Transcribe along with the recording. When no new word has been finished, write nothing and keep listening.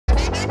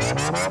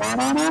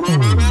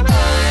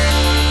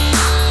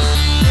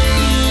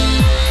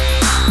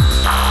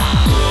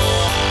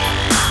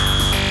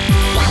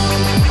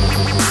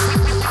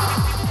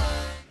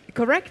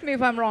Correct me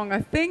if I'm wrong, I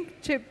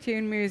think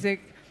chiptune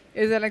music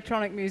is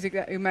electronic music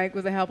that you make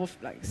with the help of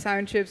like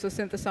sound chips or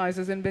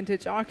synthesizers in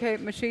vintage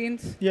arcade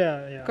machines.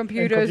 Yeah.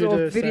 Computers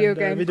or video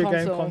game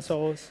consoles.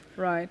 consoles.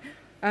 Right.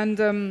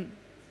 And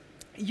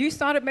you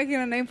started making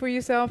a name for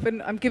yourself,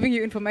 and I'm giving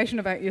you information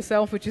about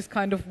yourself, which is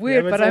kind of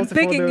weird, but I'm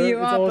picking you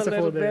up a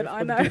little bit.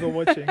 I know. People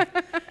watching.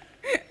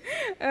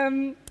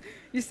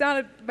 You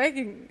started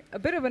making a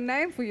bit of a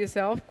name for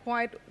yourself,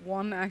 quite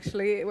one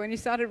actually, when you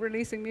started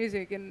releasing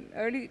music in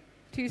early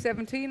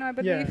 2017, I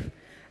believe.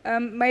 Yeah.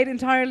 Made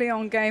entirely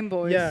on Game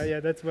Boys.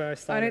 Yeah, that's where I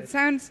started. And it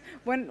sounds,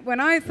 when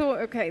I thought,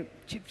 okay,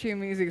 chiptune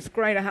music is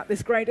great, I had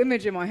this great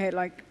image in my head,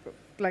 like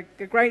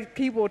a great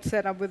keyboard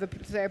setup with a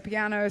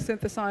piano, a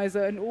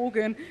synthesizer, an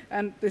organ,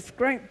 and this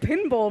great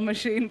pinball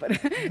machine, but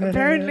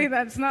apparently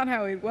that's not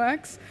how it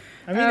works.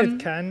 I mean, it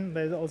can.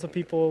 There's also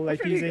people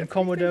like using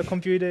Commodore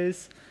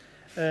computers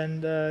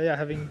and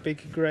having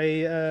big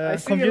grey I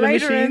see computer you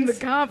later machines. in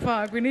the car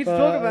park. We need to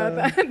talk about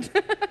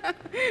that.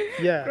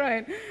 Yeah.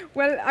 Great.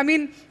 Well, I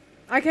mean,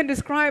 I can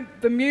describe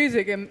the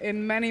music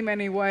in many,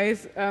 many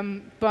ways,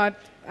 but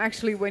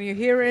actually when you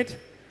hear it,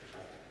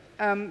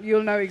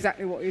 you'll know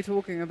exactly what you're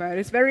talking about.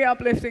 It's very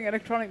uplifting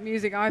electronic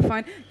music, I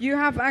find. You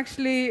have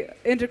actually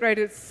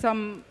integrated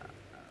some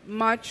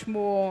much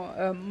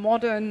more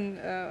modern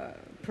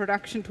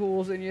production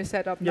tools in your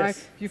setup. Yes.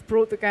 Now, you've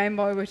brought the Game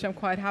Boy, which I'm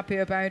quite happy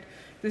about.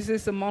 This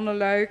is a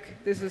monologue.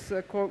 This is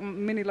a KORG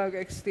minilogue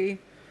XT,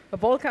 a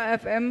volca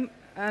FM,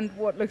 and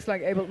what looks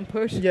like Ableton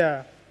Push.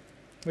 Yeah,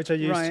 which I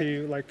use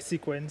to like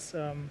sequence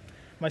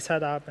my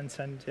setup and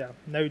send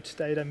note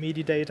data,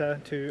 MIDI data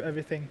to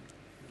everything.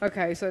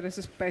 Okay, so this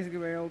is basically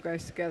where it all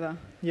goes together.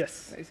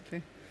 Yes.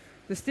 Basically.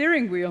 The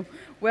steering wheel.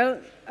 Well,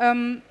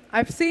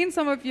 I've seen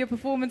some of your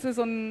performances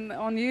on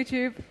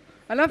YouTube.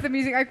 I love the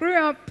music.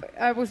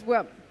 I was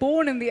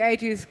born in the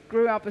 80s,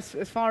 grew up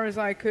as far as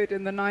I could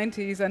in the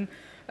 90s, and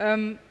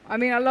I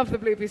mean, I love the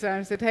bloopy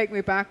sounds, they take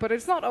me back, but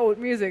it's not old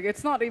music.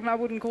 It's not even, I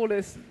wouldn't call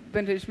this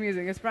vintage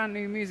music. It's brand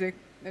new music.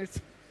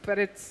 But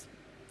it's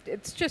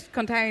just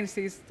contains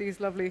these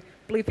lovely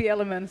bleepy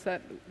elements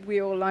that we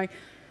all like.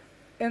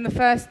 In the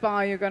first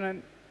bar, you're going to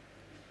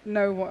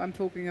know what I'm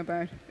talking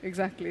about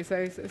exactly.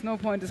 So there's no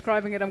point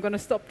describing it. I'm going to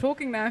stop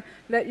talking now,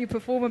 let you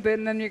perform a bit,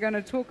 and then you're going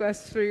to talk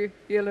us through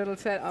your little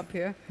setup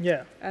here.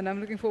 Yeah. And I'm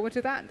looking forward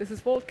to that. This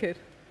is VAULT KID.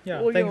 Yeah,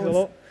 all thanks yours. A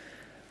lot.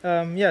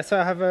 So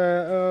I have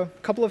a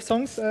couple of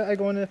songs I'm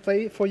going to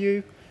play for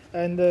you.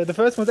 And the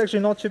first one's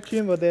actually not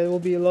chiptune, but there will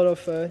be a lot of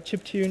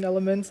chiptune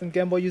elements and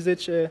Game Boy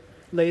usage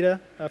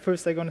later.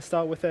 First, I'm going to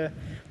start with a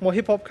more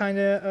hip-hop kind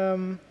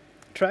of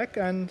track.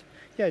 And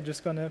yeah,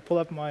 just going to pull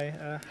up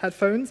my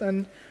headphones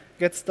and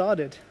get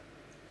started.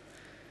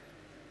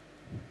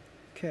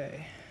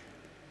 Okay.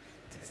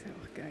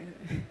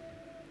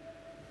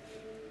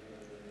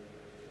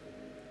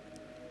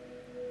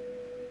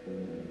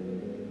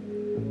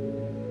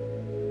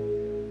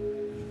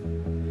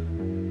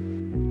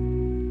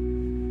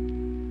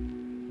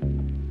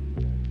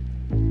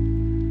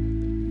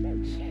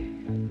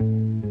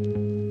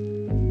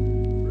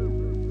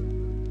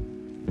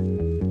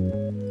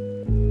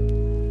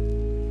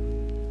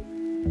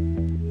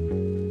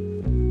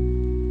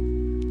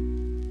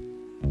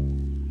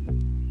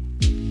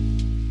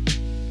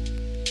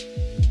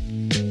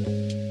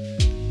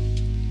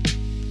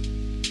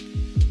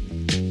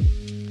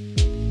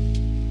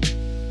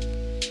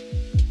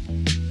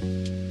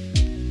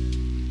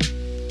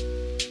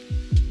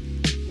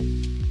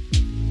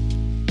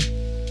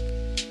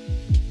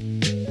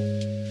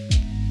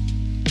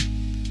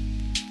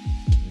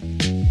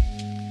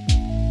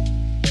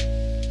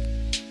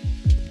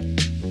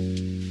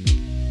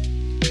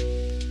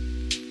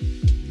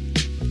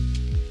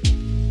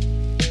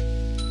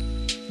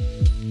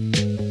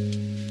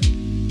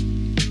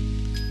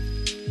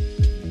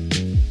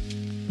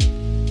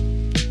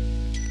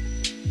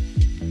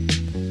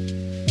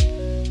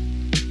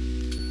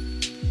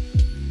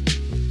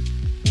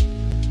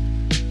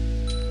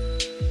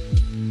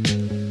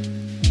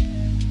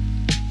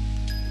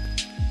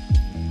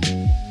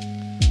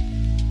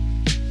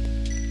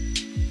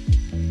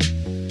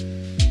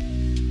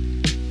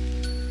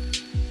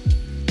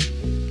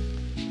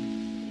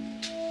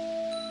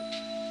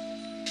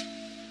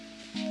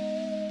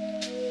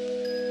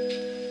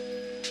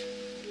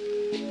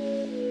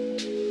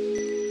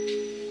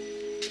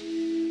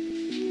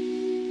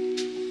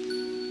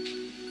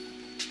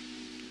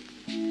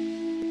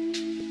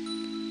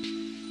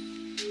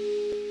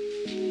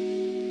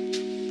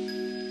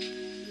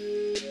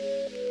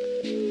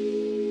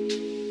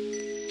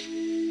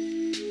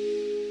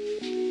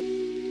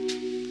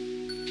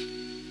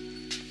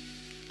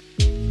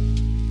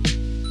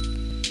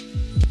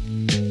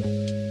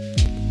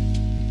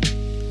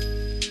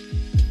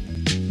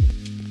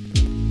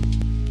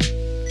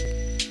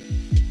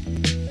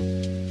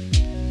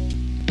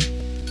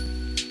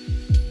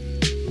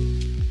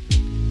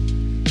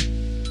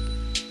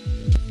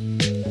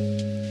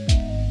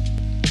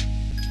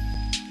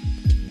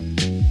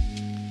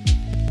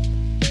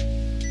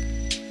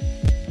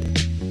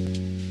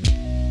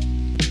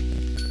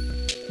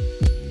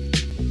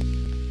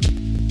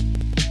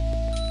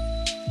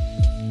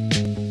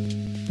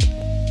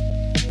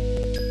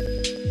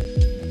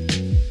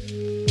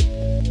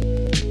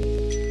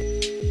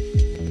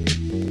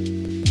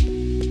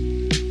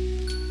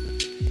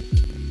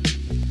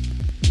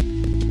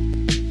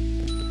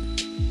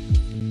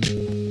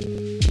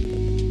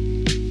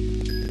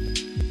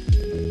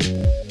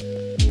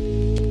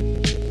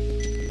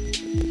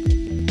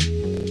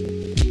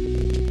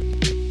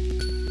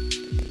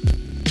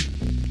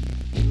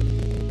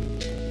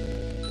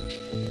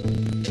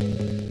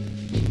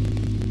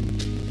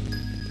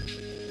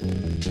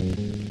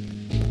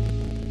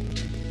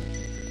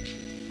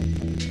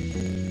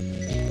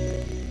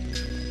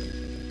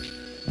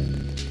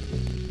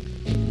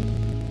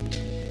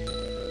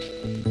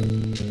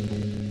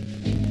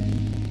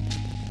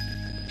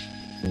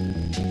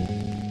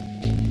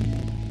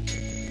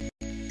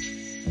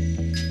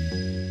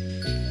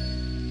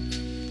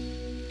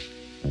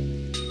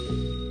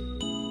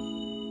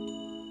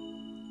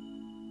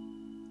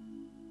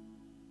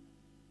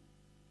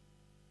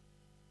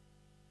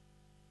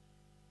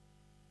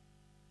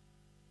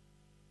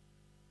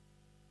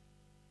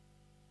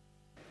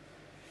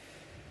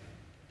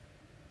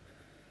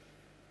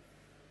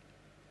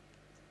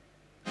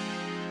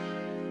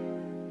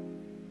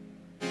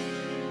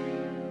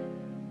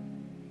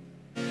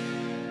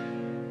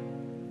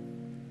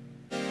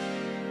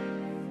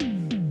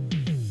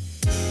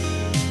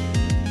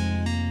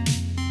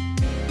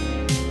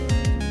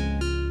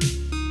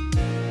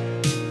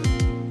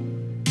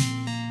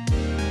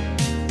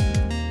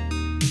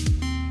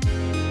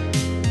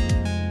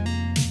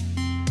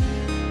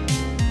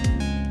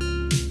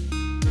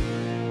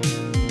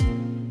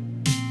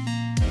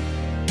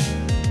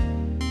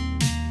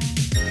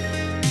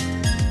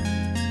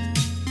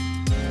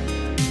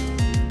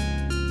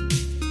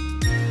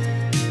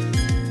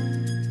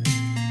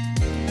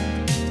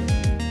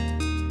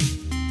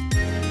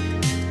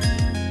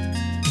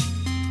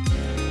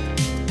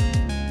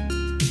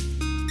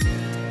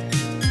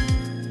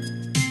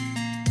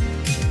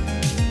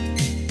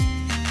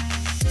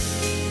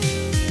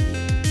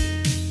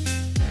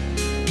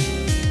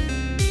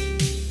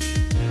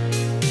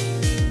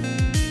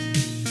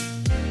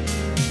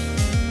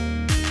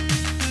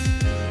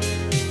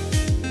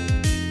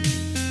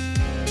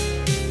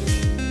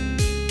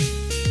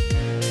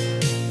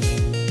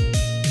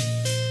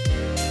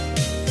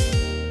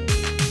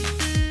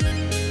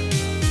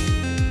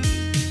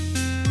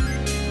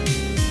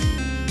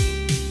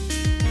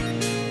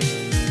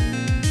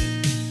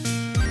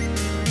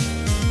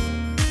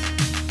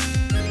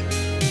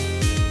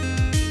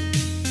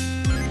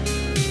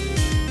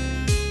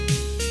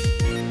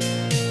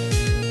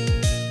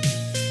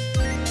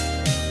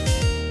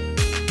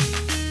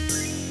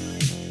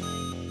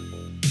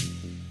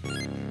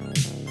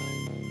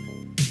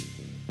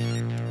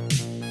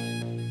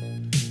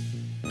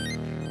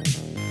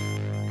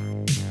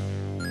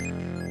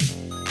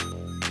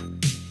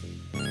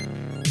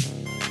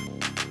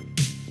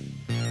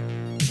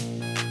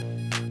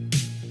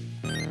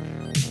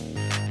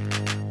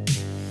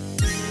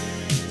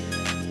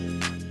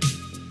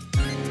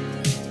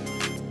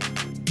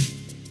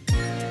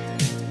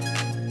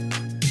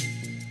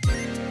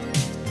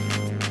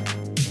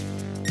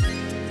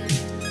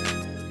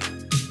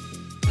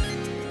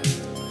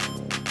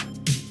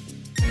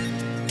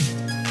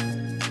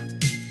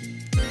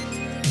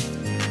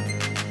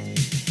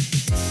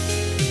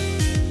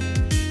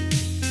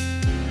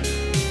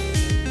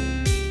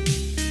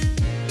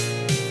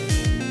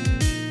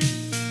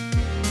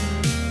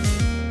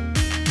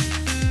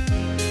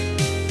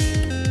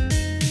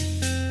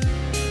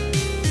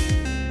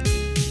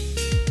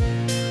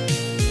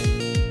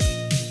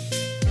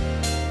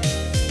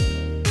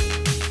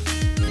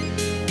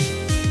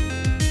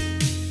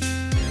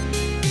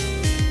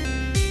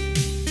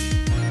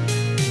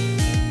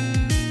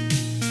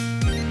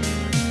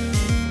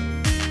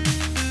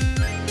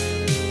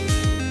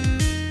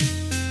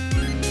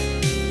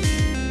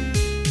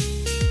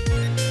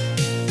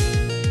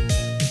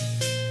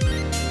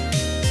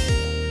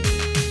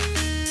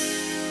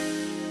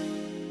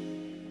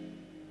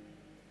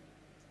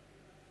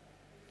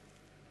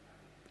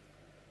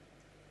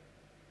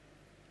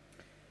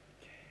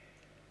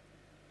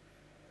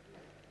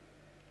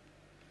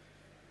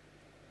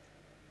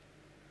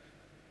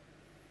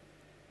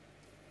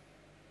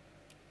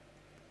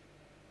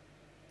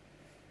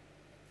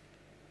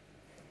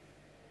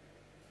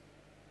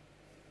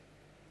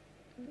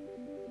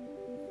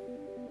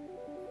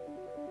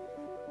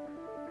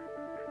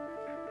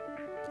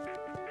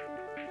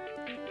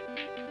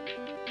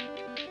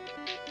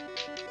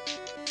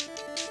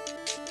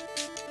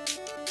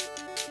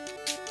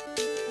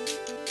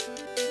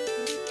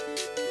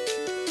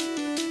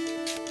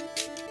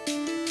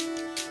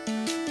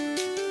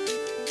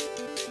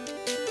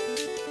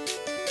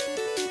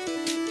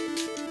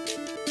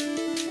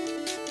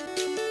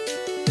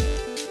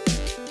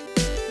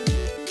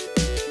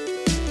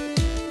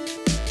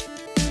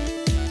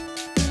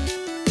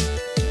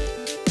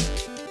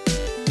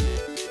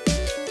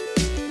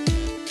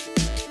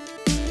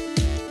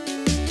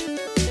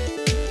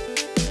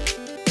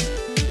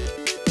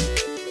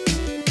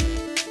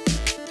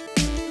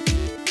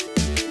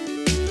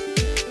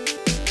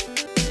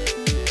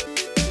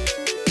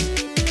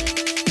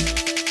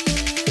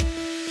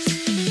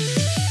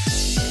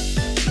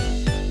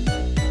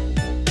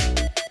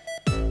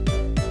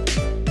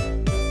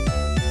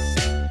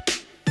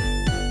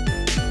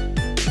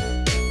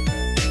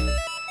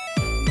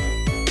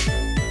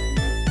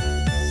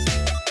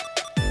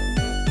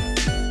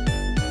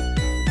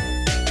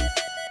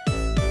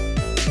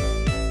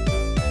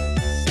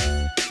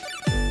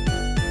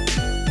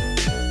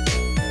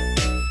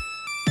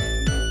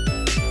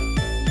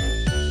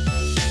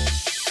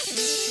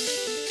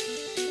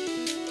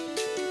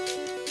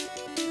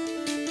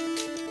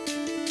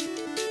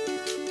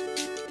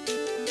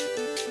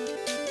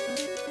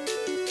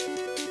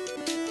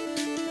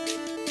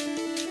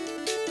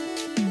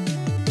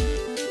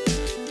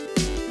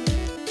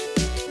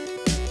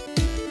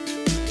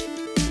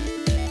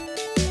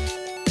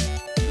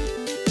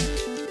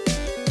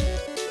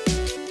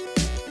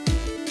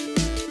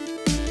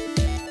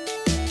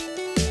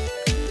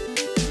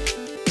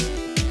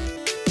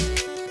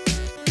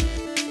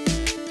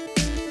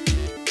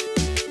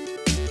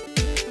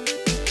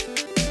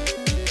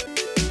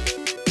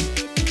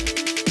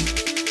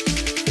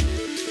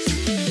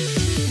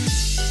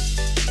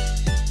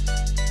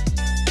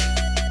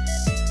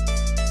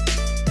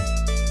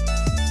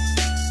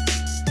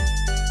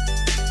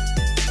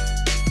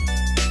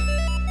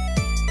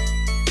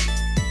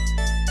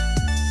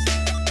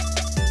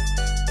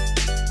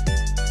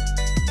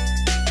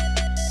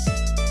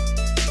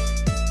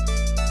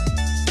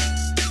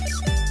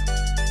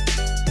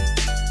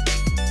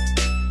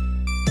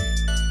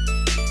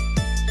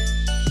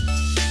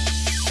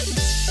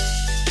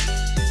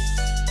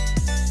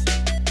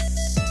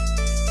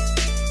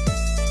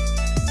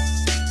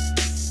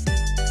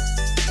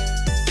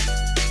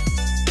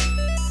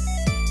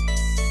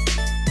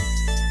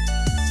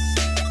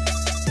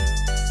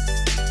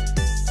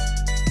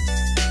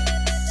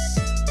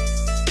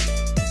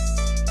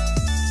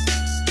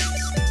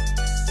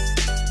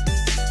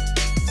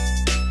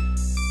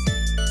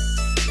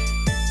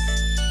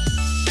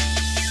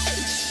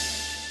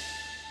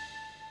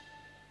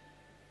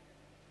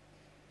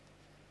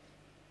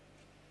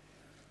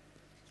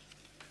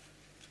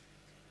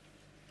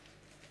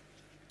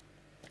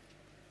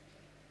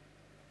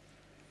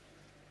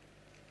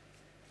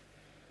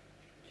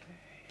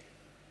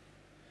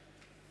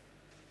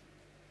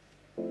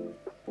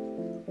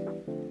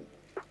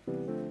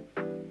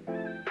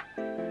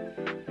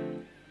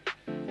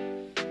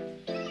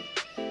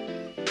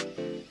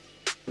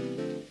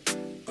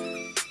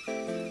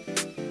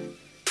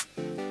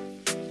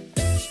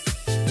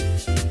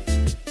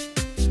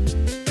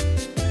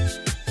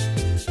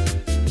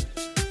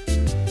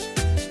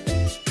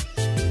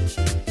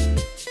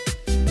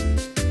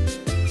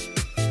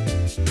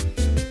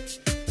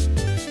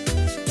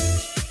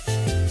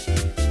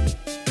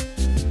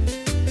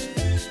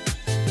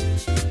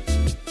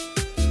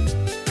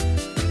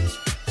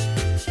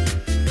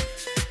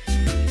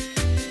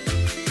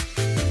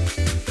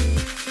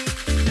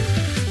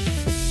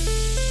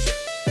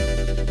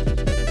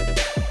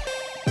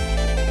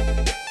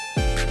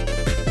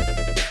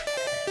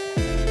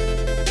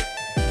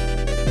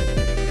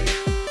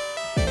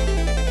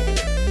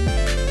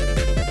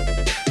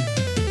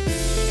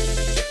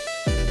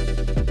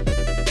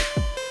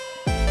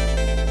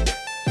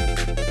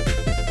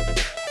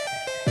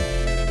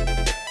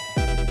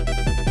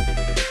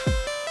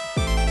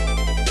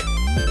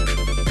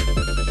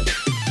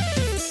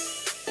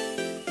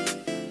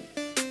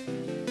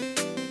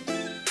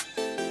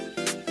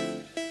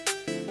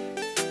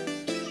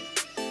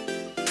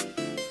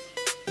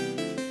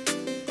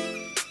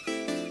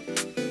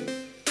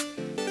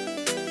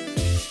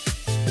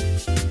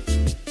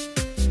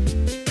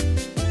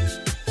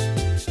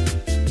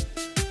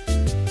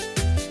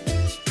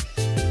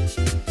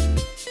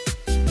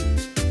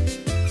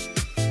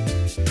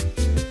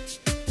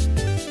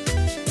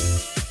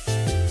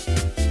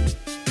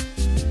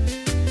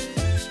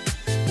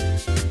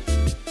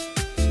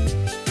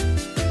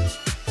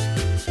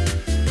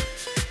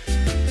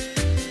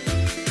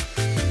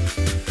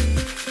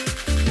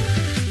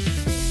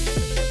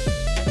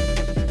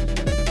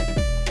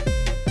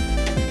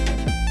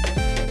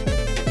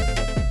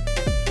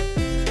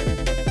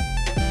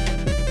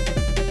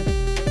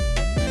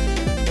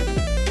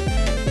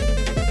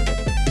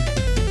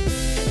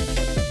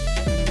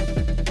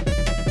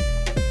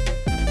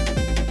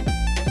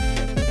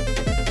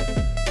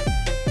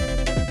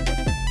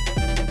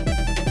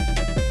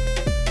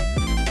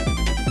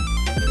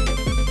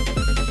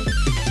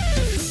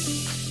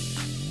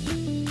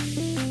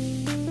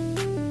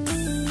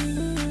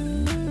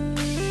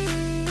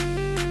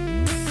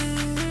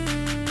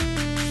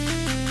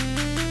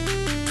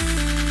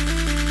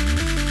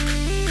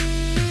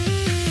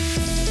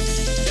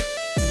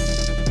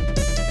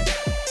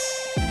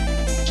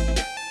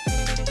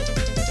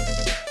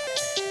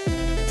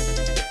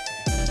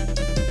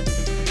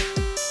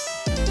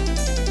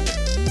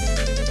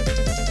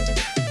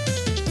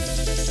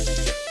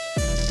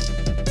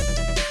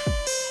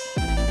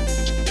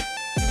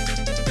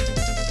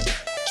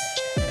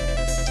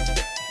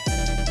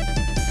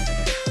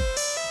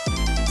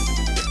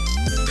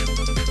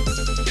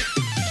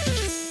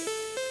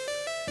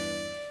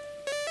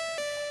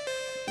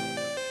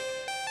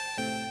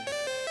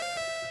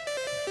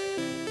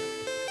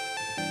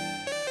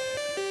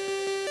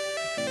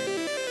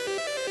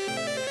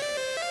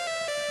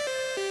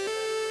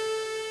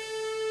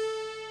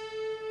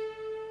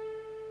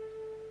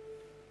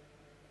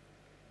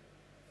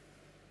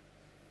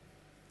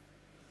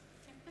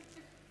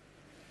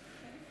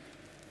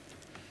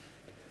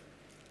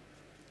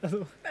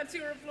 That's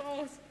your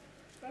applause.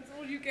 That's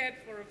all you get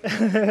for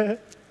applause.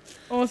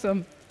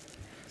 Awesome.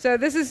 So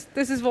this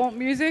is Vault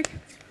Music.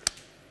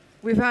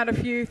 We've had a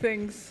few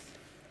things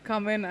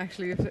come in,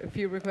 actually, a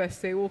few requests.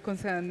 They all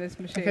concern this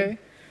machine. Okay.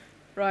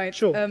 Right.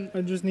 Sure.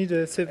 I just need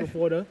a sip of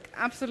water.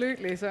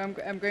 Absolutely. So I'm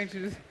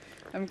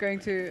going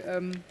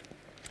to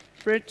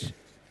bridge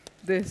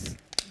this.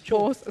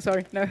 Pause.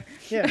 Sorry. No.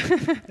 Yeah.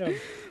 No.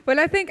 Well,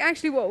 I think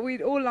actually what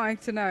we'd all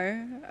like to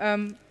know.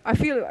 I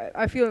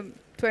feel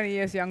 20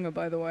 years younger,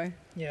 by the way.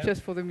 Yeah.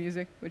 Just for the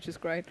music, which is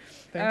great.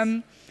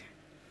 Thanks.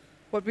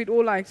 What we'd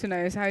all like to know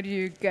is, how do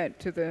you get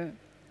to the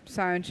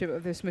sound chip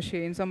of this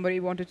machine? Somebody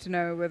wanted to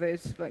know whether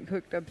it's like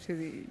hooked up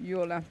to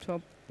your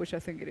laptop, which I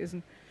think it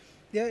isn't.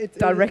 Yeah, it's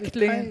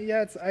directly.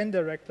 It's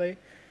indirectly.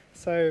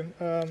 So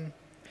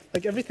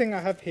like everything I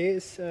have here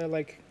is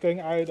like going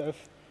out of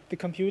the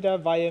computer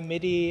via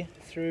MIDI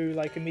through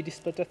like a MIDI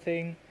splitter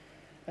thing,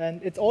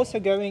 and it's also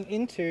going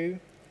into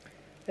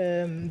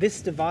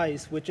this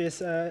device, which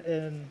is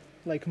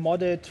like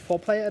modded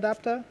 4-player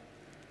adapter.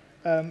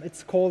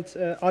 It's called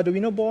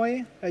Arduino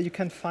Boy. You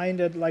can find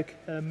it like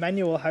a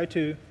manual how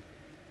to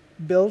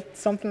build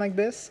something like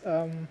this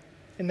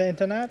in the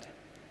internet,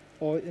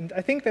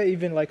 I think there are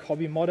even like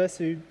hobby modders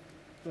who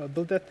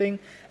build that thing.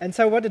 And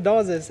so what it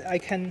does is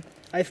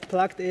I've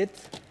plugged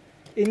it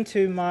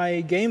into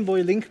my Game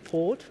Boy Link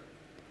port,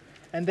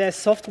 and there's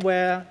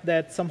software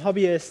that some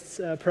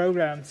hobbyists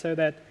program so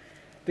that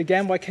the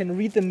Game Boy can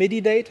read the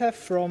MIDI data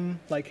from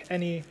like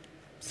any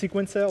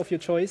sequencer of your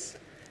choice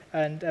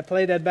and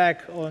play that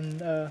back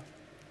on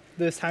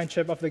the sound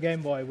chip of the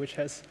Game Boy, which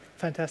has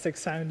fantastic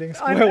sounding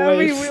square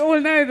waves. We all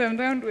know them,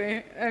 don't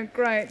we?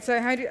 Great.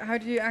 So how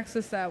do you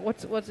access that?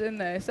 What's in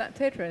there? Is that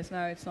Tetris?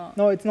 No, it's not.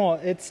 No, it's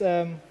not. It's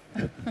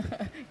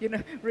you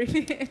know,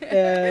 really.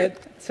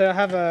 So I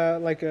have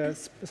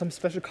some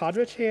special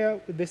cartridge here.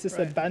 This is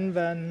a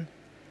Banvan.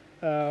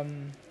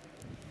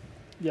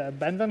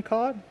 Banvan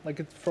card. Like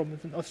it's from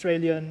an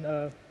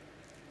Australian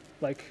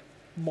like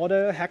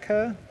modder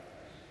hacker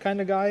kind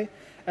of guy,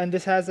 and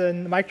this has a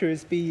micro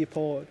USB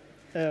port.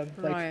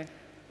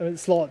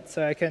 Slot,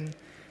 so I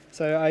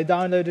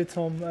downloaded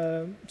some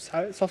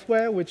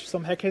software which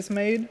some hackers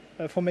made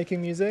for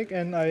making music,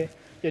 and I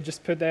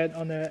just put that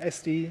on a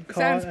SD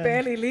card. Sounds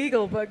barely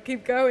legal, but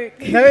keep going.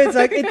 No, it's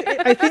like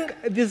I think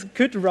this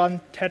could run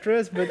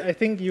Tetris, but I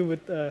think you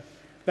would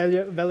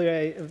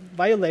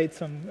violate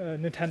some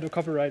Nintendo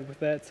copyright with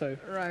that. So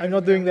I'm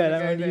not doing that.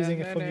 I'm only using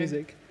it for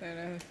music.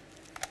 No.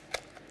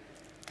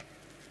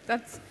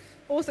 That's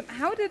awesome.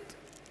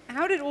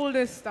 How did all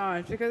this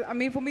start? Because, I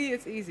mean, for me,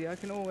 it's easy. I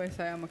can always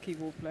say I'm a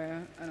keyboard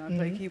player and I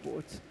play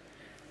keyboards.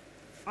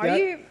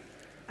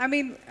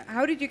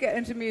 How did you get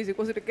into music?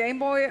 Was it a Game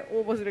Boy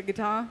or was it a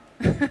guitar?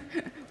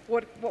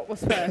 What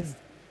was first?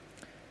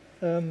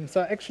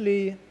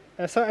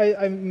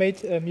 I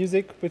made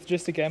music with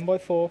just a Game Boy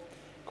for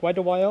quite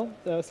a while,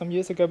 some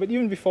years ago. But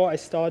even before, I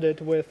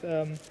started with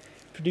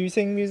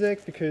producing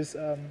music, because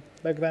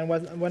back then,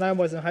 when I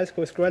was in high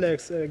school,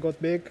 Skrillex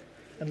got big,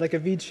 and like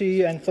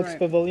Avicii and Flux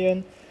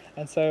Pavilion.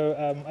 And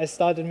so I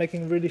started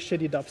making really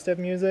shitty dubstep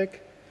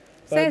music,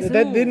 but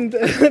that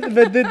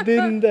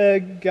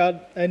didn't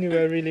get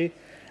anywhere really.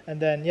 And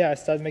then I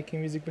started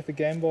making music with the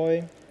Game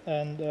Boy,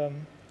 and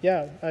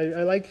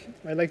I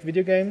like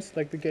video games.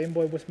 Like the Game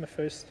Boy was my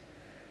first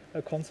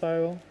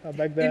console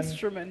back then.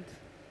 Instrument.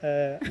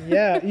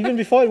 Even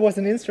before it was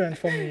an instrument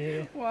for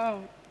me.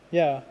 Wow.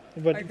 Yeah,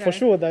 but for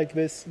sure, like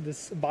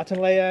this button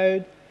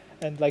layout.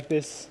 And like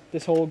this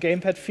whole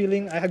gamepad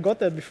feeling, I had got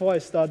that before I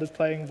started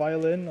playing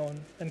violin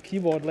and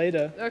keyboard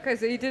later. Okay,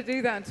 so you did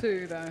do that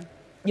too, though.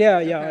 Yeah.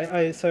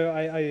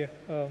 I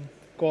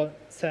got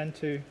sent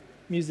to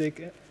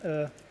music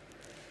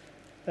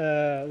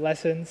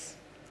lessons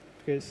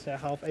because I'm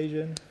half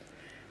Asian.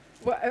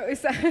 Well,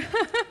 is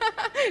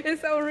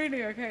that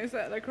really okay? Is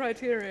that the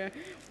criteria?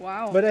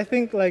 Wow. But I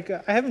think I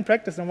haven't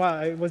practiced in a while.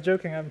 I was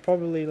joking. I'm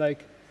probably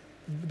like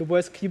the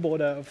worst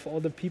keyboarder of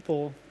all the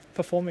people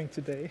performing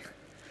today.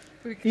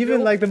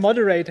 Even like the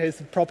moderator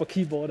is a proper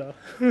keyboarder.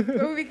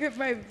 Well, we could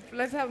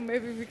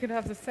maybe we could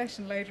have the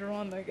session later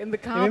on, like in the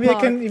car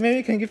park. Maybe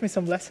you can give me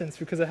some lessons,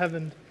 because I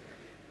haven't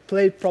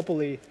played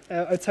properly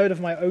outside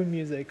of my own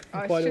music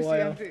for quite a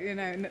while.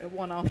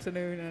 One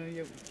afternoon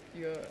and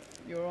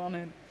you're on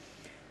it.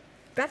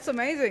 That's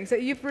amazing. So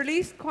you've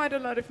released quite a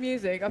lot of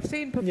music. I've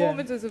seen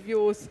performances of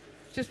yours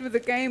just with the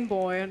Game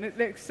Boy, and it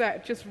looks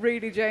just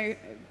really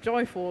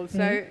joyful.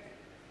 So.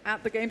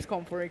 At the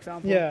Gamescom, for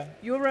example. Yeah.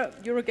 You're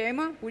a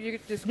gamer? Would you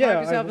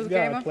describe yourself as a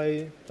gamer? I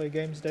play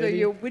games daily. So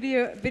you're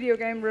video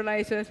game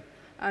related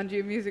and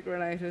you're music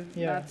related.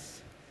 Yeah.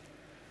 That's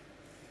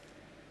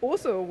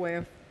also a way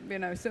of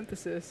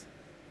synthesis.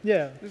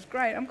 Yeah. It's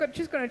great. I'm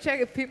just going to check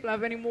if people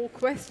have any more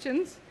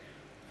questions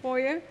for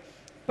you.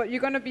 But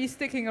you're going to be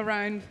sticking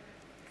around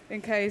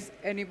in case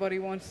anybody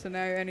wants to know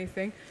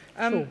anything.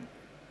 Sure.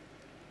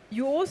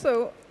 You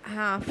also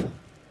have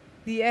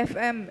the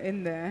FM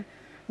in there.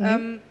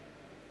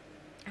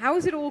 How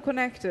is it all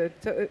connected?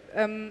 So,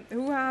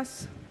 who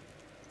has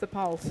the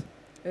pulse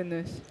in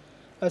this?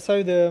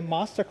 So the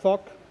master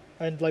clock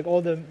and like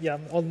all the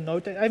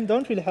note. I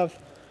don't really have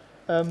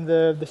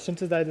the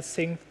synthesizer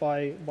synced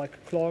by like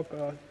KORG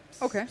or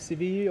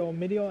CV or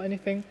MIDI or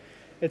anything.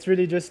 It's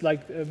really just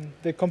like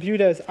the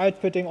computer is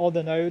outputting all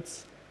the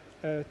notes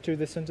to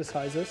the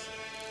synthesizers.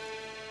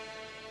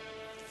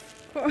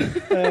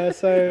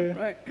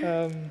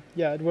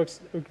 Yeah, it works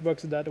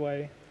that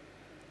way.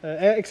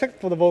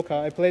 Except for the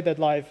Volca, I played that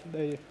live.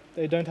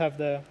 They don't have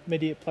the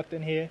MIDI plugged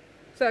in here.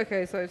 So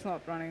it's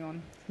not running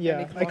on.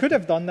 Yeah, I could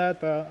have done that,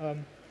 but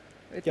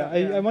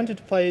I wanted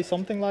to play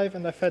something live,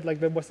 and I felt like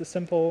there was a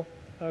simple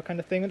kind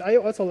of thing. And I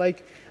also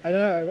like, I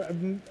don't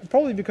know,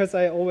 probably because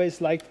I always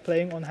liked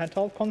playing on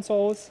handheld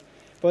consoles,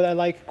 but I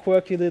like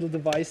quirky little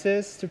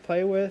devices to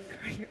play with.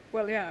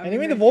 Well, yeah. I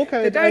mean the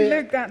Volca, they don't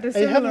look that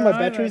dissimilar. I have my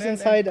batteries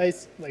inside.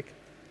 It's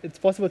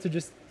possible to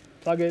just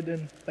plug it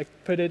and like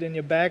put it in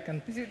your bag,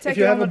 and if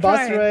you have a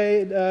bus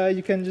rate,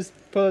 you can just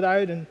pull it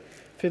out and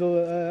fiddle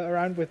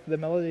around with the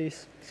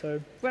melodies.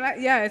 So. Well,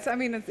 it's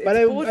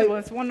portable.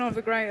 It's one of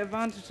the great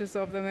advantages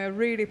of them. They're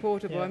really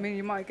portable. Yeah. I mean,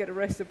 you might get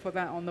arrested for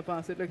that on the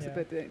bus. It looks a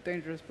bit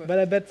dangerous. But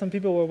I bet some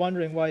people were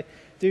wondering why,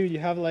 dude, you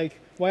have like,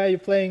 why are you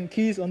playing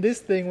keys on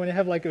this thing when you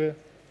have like a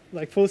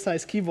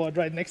full-size keyboard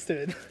right next to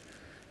it?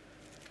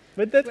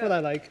 But that's what I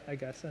like, I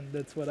guess, and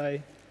that's what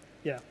I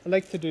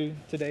like to do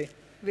today.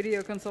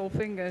 Video console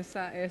fingers,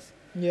 that is.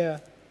 Yeah,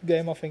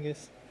 gamer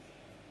fingers.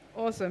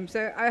 Awesome.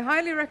 So I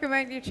highly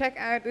recommend you check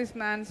out this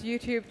man's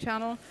YouTube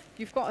channel.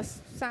 You've got a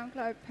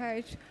SoundCloud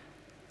page.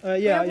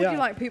 Where would you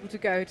like people to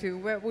go to?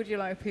 Where would you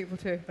like people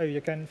to? Oh,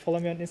 you can follow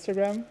me on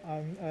Instagram.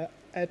 I'm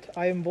at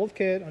I am VAULT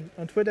KID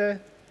on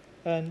Twitter.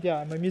 And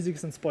yeah, my music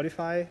is on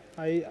Spotify.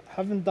 I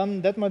haven't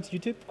done that much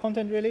YouTube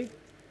content really.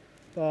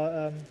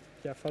 But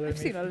follow me. I've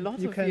seen a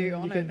lot of you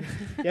on it.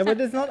 Yeah, but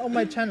it's not on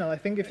my channel. I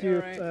think if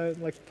you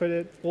put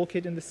it VAULT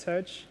KID in the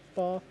search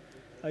bar,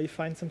 you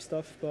find some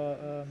stuff.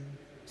 But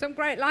some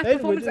great live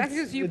performance.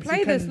 Actually, you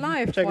play this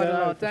live quite a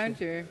lot, don't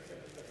you?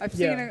 I've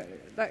seen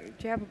do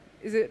you have?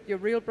 Is it your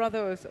real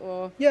brother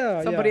or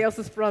somebody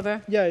else's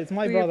brother? Yeah, it's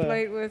my brother. You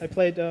played with? I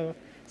played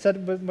set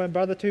with my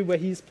brother too, where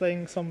he's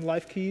playing some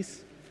live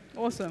keys.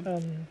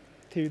 Awesome.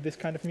 To this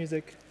kind of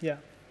music, yeah.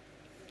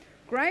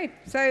 Great.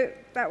 So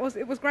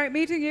it was great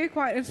meeting you.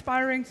 Quite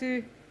inspiring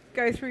to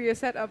go through your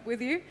setup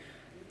with you.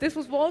 This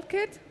was VAULT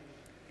KID.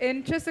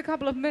 In just a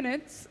couple of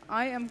minutes,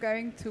 I am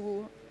going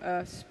to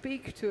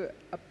speak to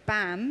a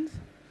band.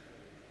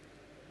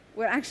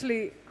 Well,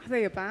 actually, are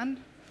they a band?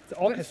 It's an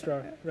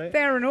orchestra, right?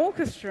 They're an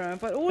orchestra,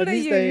 but all they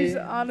use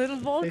are little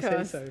volcas.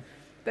 They say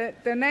so.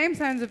 Their name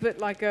sounds a bit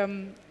like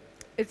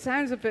it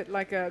sounds a bit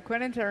like a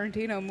Quentin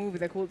Tarantino movie.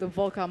 They're called the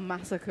Volca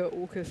Massacre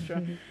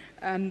Orchestra,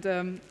 and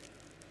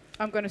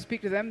I'm going to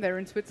speak to them. They're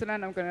in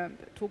Switzerland. I'm going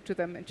to talk to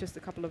them in just a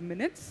couple of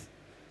minutes,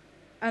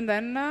 and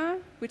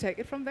then we take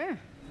it from there.